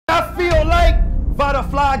Vada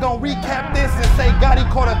Fly gonna recap this and say Gotti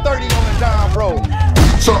caught a 30 on the John Road.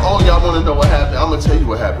 So all y'all wanna know what happened, I'm gonna tell you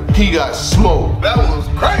what happened. He got smoked. That was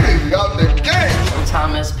crazy out the game.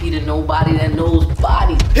 Sometimes SP to nobody that knows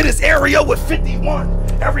body. Hit his area with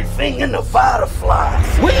 51. Everything in the Vada Fly.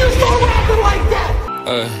 When you start rapping like that?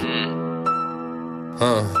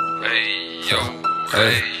 Hey, yo,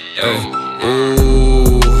 hey, yo,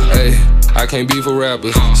 ooh, hey. I can't be for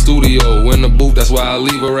rappers. Studio in the booth, that's why I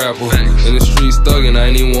leave a rapper. In the streets thuggin', I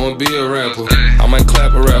ain't even wanna be a rapper. I might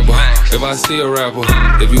clap a rapper if I see a rapper.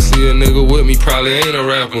 If you see a nigga with me, probably ain't a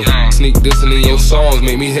rapper. Sneak dissing in your songs,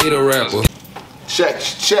 make me hate a rapper. Check.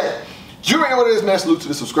 You already know what it is, man. Salute to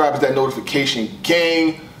the subscribers, that notification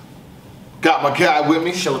gang. Got my guy with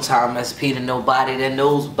me. Showtime SP to nobody that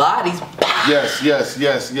knows bodies. Yes.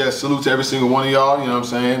 Salute to every single one of y'all, you know what I'm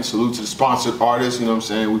saying? Salute to the sponsored artists, you know what I'm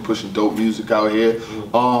saying? We pushing dope music out here.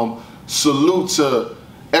 Salute to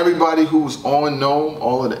everybody who was on Gnome,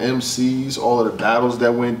 all of the MCs, all of the battles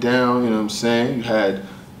that went down, you know what I'm saying? You had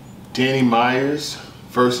Danny Myers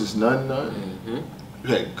versus None. You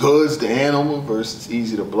had Goods the Animal versus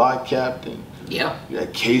Easy the Block Captain. Yeah. You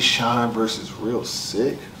had K-Shine versus Real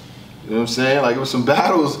Sick. You know what I'm saying? Like, it was some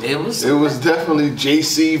battles. It was definitely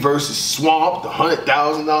JC versus Swamp, the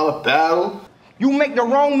 $100,000 battle. You make the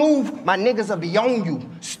wrong move, my niggas will be on you,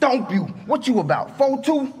 stomp you. What you about,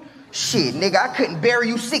 4'2"? Shit, nigga, I couldn't bury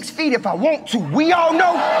you 6 feet if I want to. We all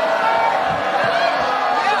know.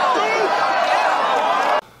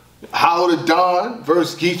 Hollow the Don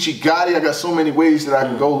versus Geechi Gotti. I got so many ways that I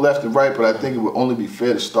can go left and right, but I think it would only be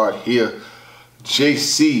fair to start here.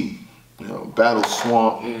 JC. You know, battle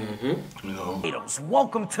Swamp, you know.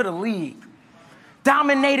 Welcome to the league.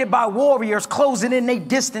 Dominated by warriors closing in their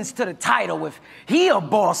distance to the title. If he a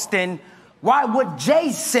Boston, why would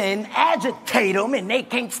Jason agitate him and they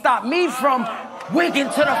can't stop me from winking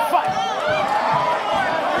to the fight?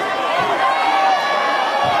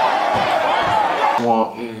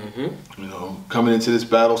 Swamp, you know, coming into this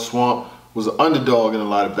battle, Swamp was an underdog in a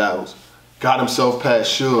lot of battles. Got himself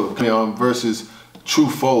past Suge versus True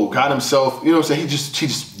Foe, got himself, you know what I'm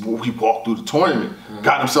saying, he walked through the tournament,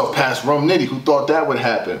 got himself past Rum Nitty. Who thought that would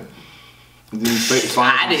happen?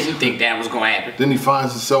 I didn't think that was gonna happen. Then he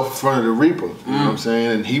finds himself in front of the Reaper, you know what I'm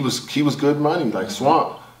saying, and he was good money, like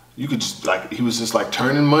Swamp. You could just, like, he was just like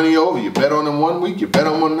turning money over. You bet on him one week, you bet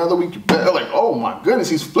on him another week, you bet, like, oh my goodness,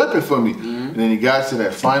 he's flipping for me. And then he got to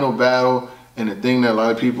that final battle, and the thing that a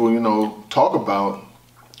lot of people, you know, talk about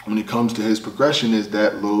when it comes to his progression is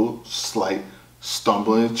that little slight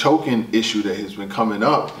stumbling, choking issue that has been coming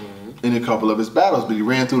up in a couple of his battles. But he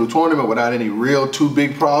ran through the tournament without any real too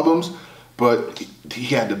big problems. But he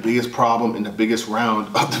had the biggest problem in the biggest round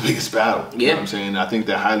of the biggest battle. You know what I'm saying? I think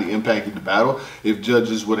that highly impacted the battle. If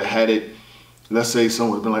judges would have had it, let's say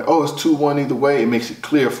someone would have been like, oh, it's 2-1 either way, it makes it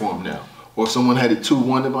clear for him now. Or if someone had it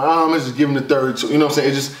 2-1, they're like, oh, I'm gonna just give him the third. So, you know what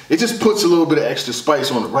I'm saying? It just puts a little bit of extra spice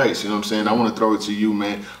on the rice. You know what I'm saying? I want to throw it to you,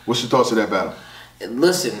 man. What's your thoughts of that battle?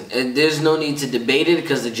 Listen, there's no need to debate it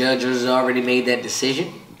because the judges already made that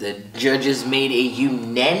decision. The judges made a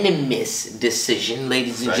unanimous decision.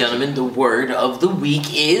 Ladies and gentlemen, the word of the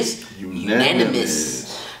week is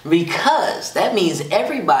unanimous. Because that means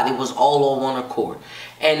everybody was all on one accord.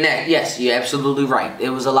 And that, yes, you're absolutely right.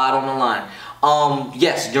 It was a lot on the line.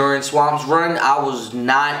 Yes, during Swamp's run, I was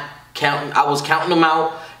counting him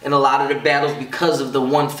out in a lot of the battles because of the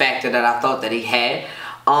one factor that I thought that he had.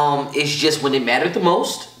 It's just when it mattered the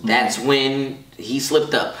most, that's when he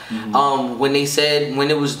slipped up. When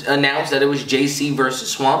it was announced that it was JC versus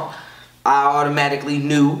Swamp, I automatically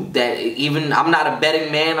knew that I'm not a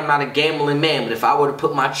betting man, I'm not a gambling man, but if I were to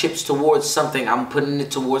put my chips towards something, I'm putting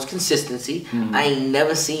it towards consistency. I ain't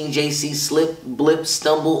never seen JC slip, blip,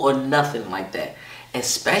 stumble, or nothing like that.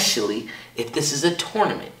 Especially if this is a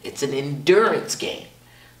tournament. It's an endurance game.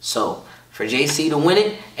 So for JC to win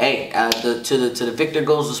it, hey, to the victor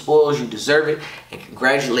goes the spoils. You deserve it, and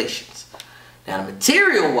congratulations. Now,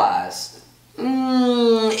 material-wise,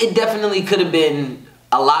 it definitely could have been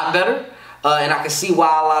a lot better, and I can see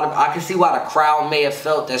why the crowd may have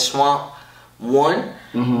felt that Swamp won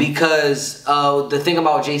because the thing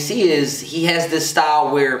about JC is he has this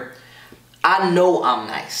style where I know I'm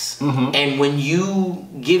nice. And when you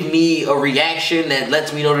give me a reaction that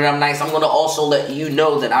lets me know that I'm nice, I'm going to also let you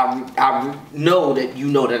know that I know that you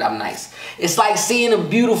know that I'm nice. It's like seeing a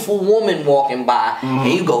beautiful woman walking by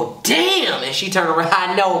and you go, damn, and she turned around,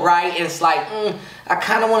 I know, right? And it's like, I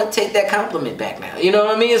kind of want to take that compliment back now. You know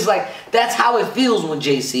what I mean? It's like, that's how it feels when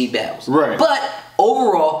JC battles. Right. But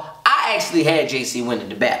overall, I I actually had JC winning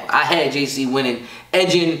the battle. I had JC winning,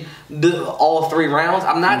 edging all 3 rounds.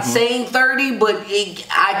 I'm not saying 30, but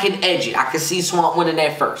I can edge it. I can see Swamp winning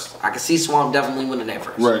that first. I can see Swamp definitely winning that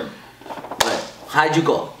first. Right. But how'd you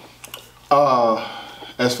go?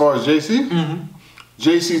 As far as JC,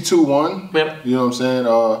 JC 2-1. Yep. You know what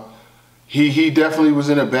I'm saying? He definitely was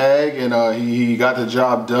in a bag, and he got the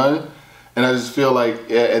job done. And I just feel like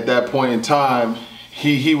at that point in time,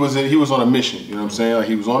 he was on a mission. You know what I'm saying? Like,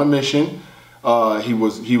 he was on a mission. He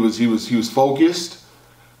was focused.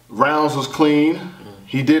 Rounds was clean.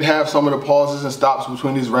 He did have some of the pauses and stops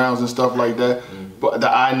between these rounds and stuff like that, but the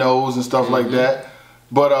I knows and stuff like that.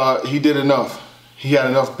 But he did enough. He had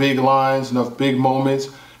enough big lines, enough big moments,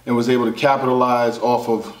 and was able to capitalize off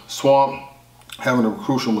of Swamp having a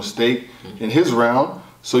crucial mistake in his round.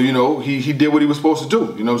 So, you know, he did what he was supposed to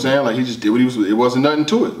do. You know what I'm saying? Like, he just did what he was. It wasn't nothing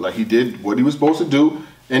to it. Like, he did what he was supposed to do,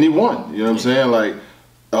 and he won. You know what I'm saying? Like,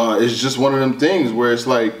 it's just one of them things where it's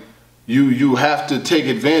like you have to take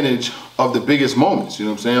advantage of the biggest moments. You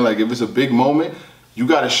know what I'm saying? Like, if it's a big moment, you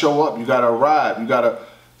got to show up. You got to arrive. You got to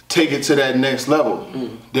take it to that next level.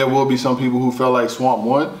 There will be some people who felt like Swamp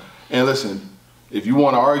won. And listen, if you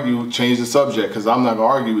want to argue, change the subject, because I'm not going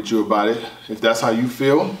to argue with you about it. If that's how you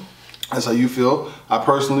feel, that's how you feel. I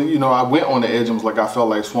personally, you know, I went on the edge and was like, I felt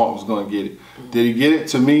like Swamp was going to get it. Did he get it?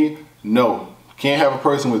 To me, no. Can't have a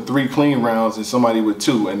person with 3 clean rounds and somebody with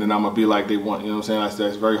 2, and then I'm going to be like they won. You know what I'm saying?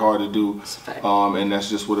 That's very hard to do. That's a fact. And that's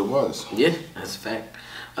just what it was. Yeah, that's a fact.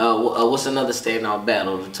 What's another standout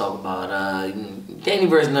battle to talk about? Danny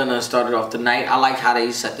versus Nunna started off the night. I like how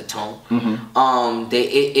they set the tone.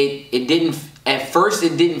 It didn't, at first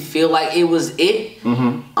it didn't feel like it was it,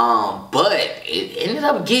 but it ended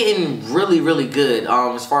up getting really, really good.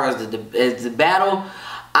 As far as the battle,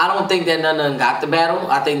 I don't think that Nunna got the battle.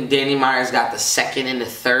 I think Danny Myers got the second and the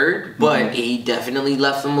third, but he definitely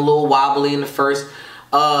left him a little wobbly in the first.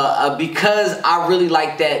 Because I really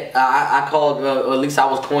like that, I called, or at least I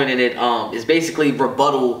was coining it, it's basically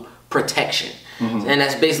rebuttal protection. And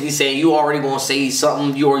that's basically saying you already gonna say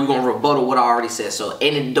something, you gonna rebuttal what I already said. So,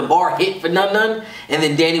 and then the bar hit for Nun, and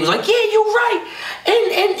then Danny was like, yeah, you're right,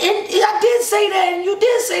 and I did say that, and you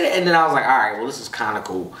did say that, and then I was like, all right, well, this is kind of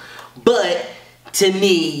cool. But to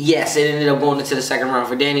me, yes, it ended up going into the second round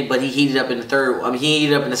for Danny, but he heated up in the third. I mean, he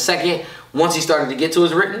heated up in the second once he started to get to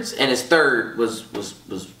his writtens, and his third was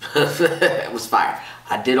fire.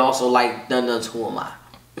 I did also like Nun's Who Am I?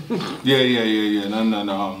 Yeah.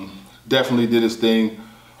 Nun definitely did his thing.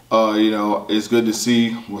 You know, it's good to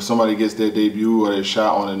see when somebody gets their debut or their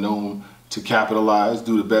shot on a gnome to capitalize,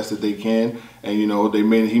 do the best that they can. And you know, he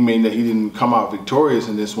didn't come out victorious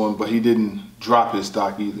in this one, but he didn't drop his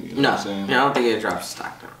stock either. You know what I'm saying? Yeah, I don't think he dropped his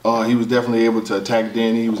stock though. He was definitely able to attack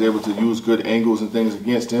Danny. He was able to use good angles and things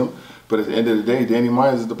against him. But at the end of the day, Danny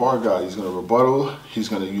Myers is the bar guy. He's going to rebuttal. He's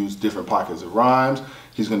going to use different pockets of rhymes.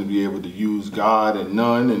 He's going to be able to use God and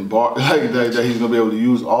none and bar like that. He's going to be able to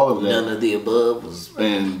use all of that. None of the above was.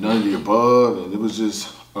 And none of the above. And it was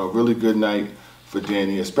just a really good night for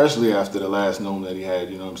Danny, especially after the last gnome that he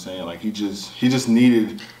had. You know what I'm saying? Like he just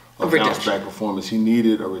needed a bounce back performance. He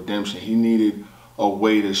needed a redemption. He needed a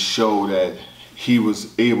way to show that he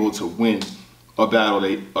was able to win a battle,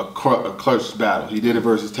 a clutch battle. He did it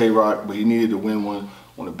versus Tay-Rock, but he needed to win one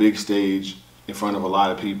on a big stage in front of a lot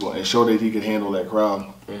of people and show that he could handle that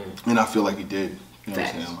crowd. And I feel like he did. You know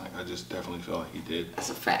what I'm saying? Like, I just definitely feel like he did. That's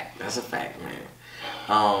a fact. That's a fact,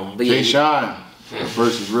 man. But Jay Shine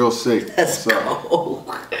versus Real Sick. Let's go.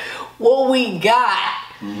 What we got?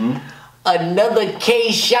 Another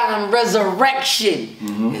K-Shine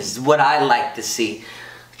resurrection is what I like to see.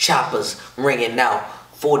 Choppers ringing out.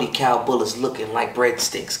 40 cal bullets looking like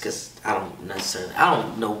breadsticks, because I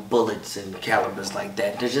don't know bullets and calibers like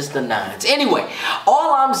that. They're just the 9s. Anyway,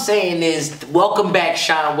 all I'm saying is welcome back,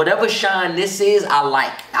 Shine. Whatever Shine this is, I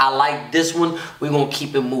like this one. We're going to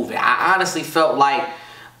keep it moving. I honestly felt like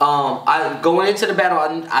going into the battle,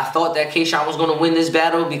 I thought that K-Shine was going to win this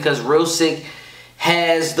battle because Real Sick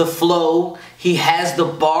has the flow. He has the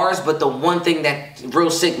bars, but the one thing that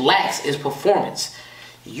Real Sick lacks is performance.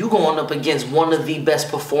 You going up against one of the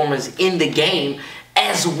best performers in the game,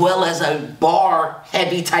 as well as a bar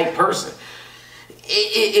heavy type person.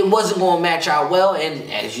 It wasn't going to match out well,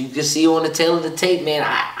 and as you can see on the tail of the tape, man,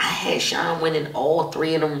 I had Shine winning all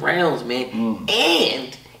 3 of them rounds, man.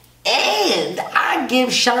 And I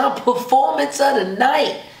give Shine performance of the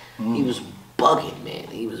night. He was bugging, man.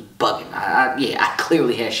 He was bugging. I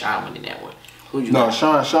clearly had Shine winning that one. Who'd you got?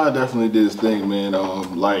 Shine definitely did his thing, man.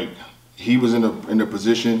 Like, he was in a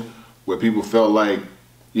position where people felt like,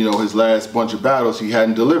 you know, his last bunch of battles he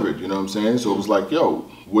hadn't delivered, you know what I'm saying? So it was like, yo,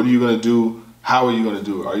 what are you going to do how are you going to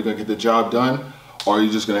do it? Are you going to get the job done, or are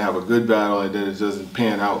you just going to have a good battle and then it doesn't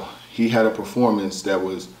pan out? He had a performance that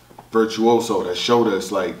was virtuoso, that showed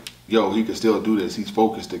us like, yo, he can still do this. He's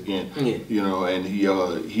focused again, you know, and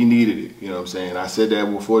he needed it. You know what I'm saying? I said that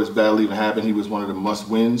before this battle even happened. He was one of the must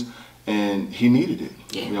wins, and he needed it.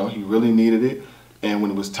 You know, he really needed it. And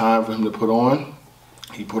when it was time for him to put on,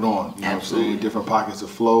 he put on. You know what I'm saying? Different pockets of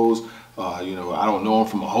flows. You know, I don't know him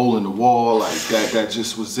from a hole in the wall. Like that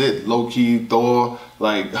just was it. Low key Thor.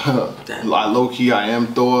 Like low key I am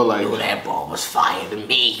Thor. Like that ball was fire to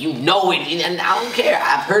me. You know it, and I don't care.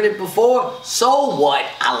 I've heard it before. So what?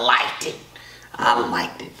 I liked it. I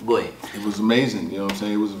liked it. Go ahead. It was amazing. You know what I'm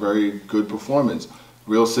saying? It was a very good performance.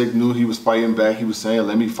 Real Sick knew he was fighting back. He was saying,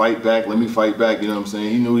 "Let me fight back. Let me fight back." You know what I'm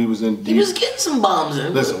saying? He knew he was in deep. He was getting some bombs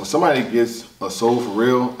in. Listen, when somebody gets a soul for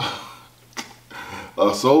real.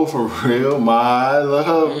 A soul for real, my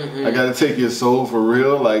love. I gotta take your soul for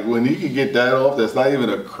real. Like when he could get that off, that's not even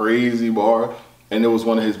a crazy bar. And it was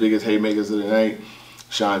one of his biggest haymakers of the night.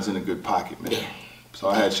 Shine's in a good pocket, man. So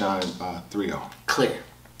I had Shine 3-0. Clear.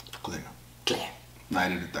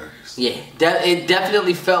 Night of the 30s. Yeah, it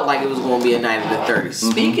definitely felt like it was going to be a night of the 30s.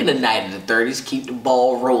 Speaking of night of the 30s, keep the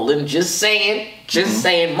ball rolling. Just saying,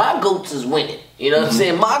 my GOATs is winning. You know what I'm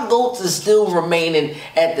saying? My GOATs is still remaining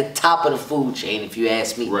at the top of the food chain, if you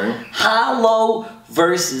ask me. Right. Hollow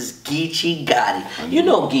versus Geechi Gotti. You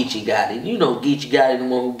know Geechi Gotti. You know Geechi Gotti, the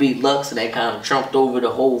one who beat Lux, and that kind of trumped over the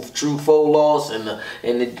whole True Foe loss and the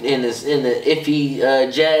iffy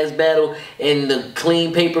jazz battle and the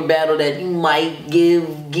clean paper battle that you might give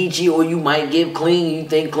Geechi or you might give Clean. You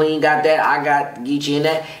think Clean got that? I got Geechi in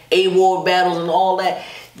that. A-War battles and all that.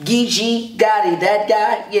 Geechi Gotti, that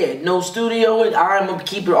guy, yeah, no studio, and I'm gonna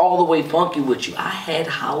keep it all the way funky with you. I had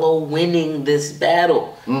Hollow winning this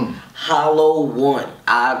battle. Hollow won.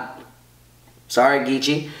 Sorry,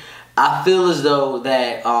 Geechi. I feel as though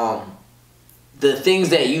that the things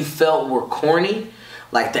that you felt were corny,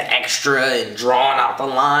 like the extra and drawing out the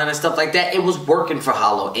line and stuff like that, it was working for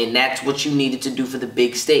Hollow, and that's what you needed to do for the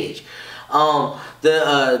big stage.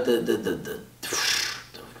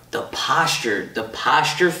 The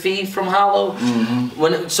posture feed from Hollow.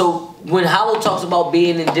 When Hollow talks about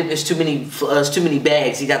being in it's too many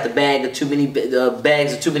bags, he got the bag of too many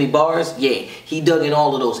bags of too many bars. Yeah, he dug in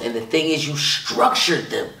all of those. And the thing is, you structured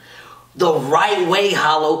them the right way,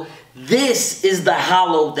 Hollow. This is the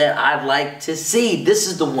Hollow that I'd like to see. This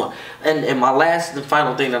is the one. And the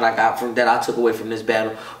final thing that I took away from this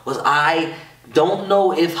battle was I don't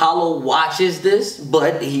know if Hollow watches this,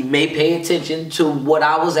 but he may pay attention to what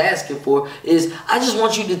I was asking for. Is I just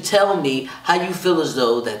want you to tell me how you feel as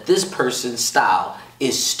though that this person's style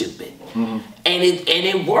is stupid, and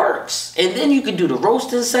it works. And then you can do the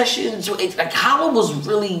roasting sessions. Like Hollow was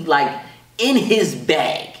really like in his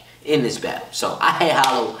bag in this battle. So I had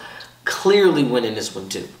Hollow clearly winning this one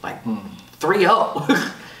too, like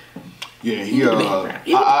 3-0. Yeah,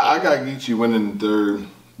 I got Geechi winning the third.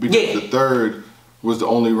 Because the third was the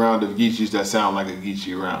only round of Geechi's that sound like a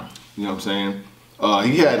Geechi round. You know what I'm saying?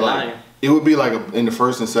 He had like, it would be like in the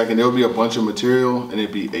first and second, there would be a bunch of material, and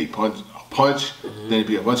it'd be a punch, then it'd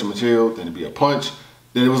be a bunch of material, then it'd be a punch.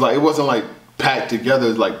 Then it wasn't like packed together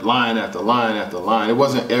like line after line after line. It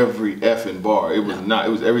wasn't every effing bar. It was not.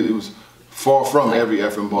 It was far from every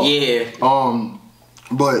effing bar. Yeah.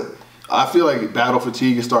 But I feel like battle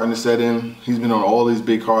fatigue is starting to set in. He's been on all these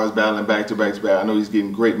big cards battling back to back to back. I know he's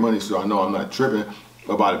getting great money, so I know I'm not tripping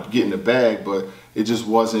about getting the bag, but it just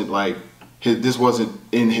wasn't like, this wasn't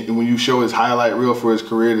in, when you show his highlight reel for his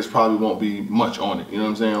career, this probably won't be much on it. You know what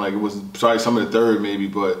I'm saying? Like it was probably some of the third maybe,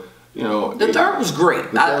 but you know. The third was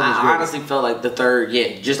great. I honestly felt like the third,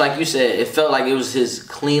 just like you said, it felt like it was his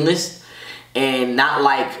cleanest. And not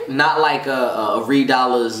like a Reed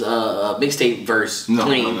Dollars mixtape verse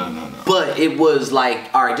clean. No. But it was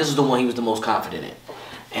like, all right, this is the one he was the most confident in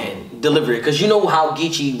and delivered it. Because you know how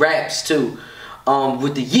Geechi raps too,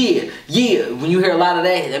 with the when you hear a lot of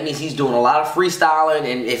that, that means he's doing a lot of freestyling,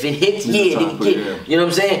 and if it hits, you know what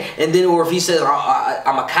I'm saying? And then, or if he says,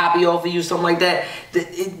 I'm a copy off of you, something like that,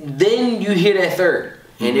 then you hear that third,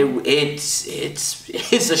 and it's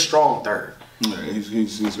a strong third. Yeah, he's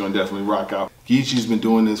going to definitely rock out. Geechi's been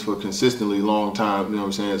doing this for consistently long time, you know what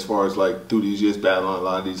I'm saying, as far as like through these years battling a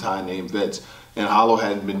lot of these high name vets. And Hollow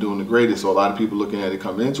hadn't been doing the greatest, so a lot of people looking at it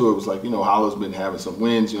coming into it was like, you know, Hollow's been having some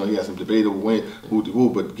wins, you know, he had some debatable wins, but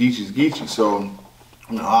Geechi's Geechi. So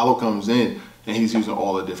when Hollow comes in and he's using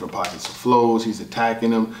all the different pockets of flows, he's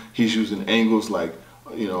attacking them, he's using angles like,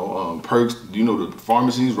 you know, perks, you know, the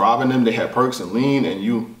pharmacies robbing them, they had perks and lean, and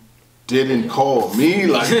you didn't call me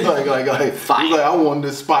like he's like I wanted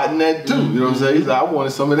a spot in that too. You know what I'm saying? He's like, I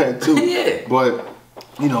wanted some of that too. Yeah. But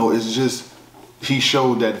you know, it's just he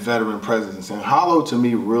showed that veteran presence, and Hollow to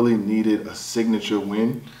me really needed a signature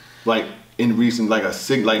win, like in recent, like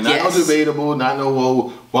not no debatable, not no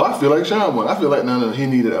well I feel like Sean won. I feel like no, he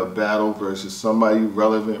needed a battle versus somebody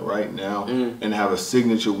relevant right now and have a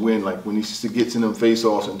signature win. Like when he gets in them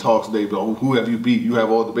face-offs and talks, they go, who have you beat? You have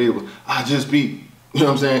all debatable. I just beat. You know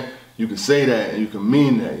what I'm saying? You can say that and you can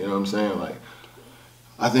mean that. You know what I'm saying? Like,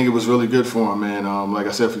 I think it was really good for him, man. Like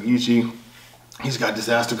I said, for Geechi, he's got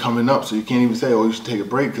disaster coming up, so you can't even say, oh, you should take a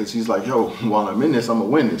break, because he's like, yo, while I'm in this, I'm going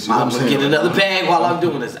to win this. You know I'm what going to get like, another bag while I'm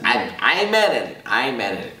doing this. I ain't mad at it. I ain't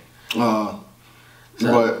mad at it.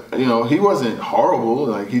 But, you know, he wasn't horrible.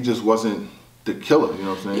 Like, he just wasn't the killer, you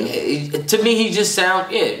know what I'm saying? Yeah, to me, he just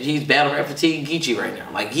he's battle rap fatigue Geechi right now.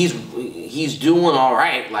 Like, he's doing all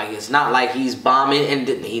right. Like, it's not like he's bombing and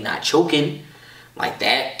he's not choking like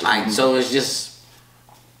that. Like, so it's just,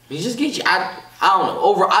 he's just Geechi. I don't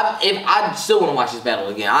know. I still want to watch this battle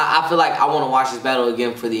again. I feel like I want to watch this battle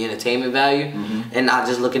again for the entertainment value, and not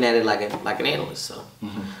just looking at it like an analyst. So,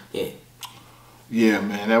 yeah. Yeah,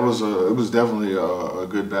 man, it was definitely a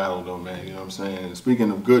good battle, though, man. You know what I'm saying? And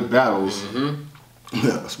speaking of good battles,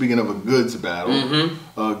 speaking of a goods battle,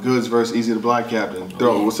 Goods versus Easy the Black Captain.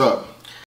 What's up?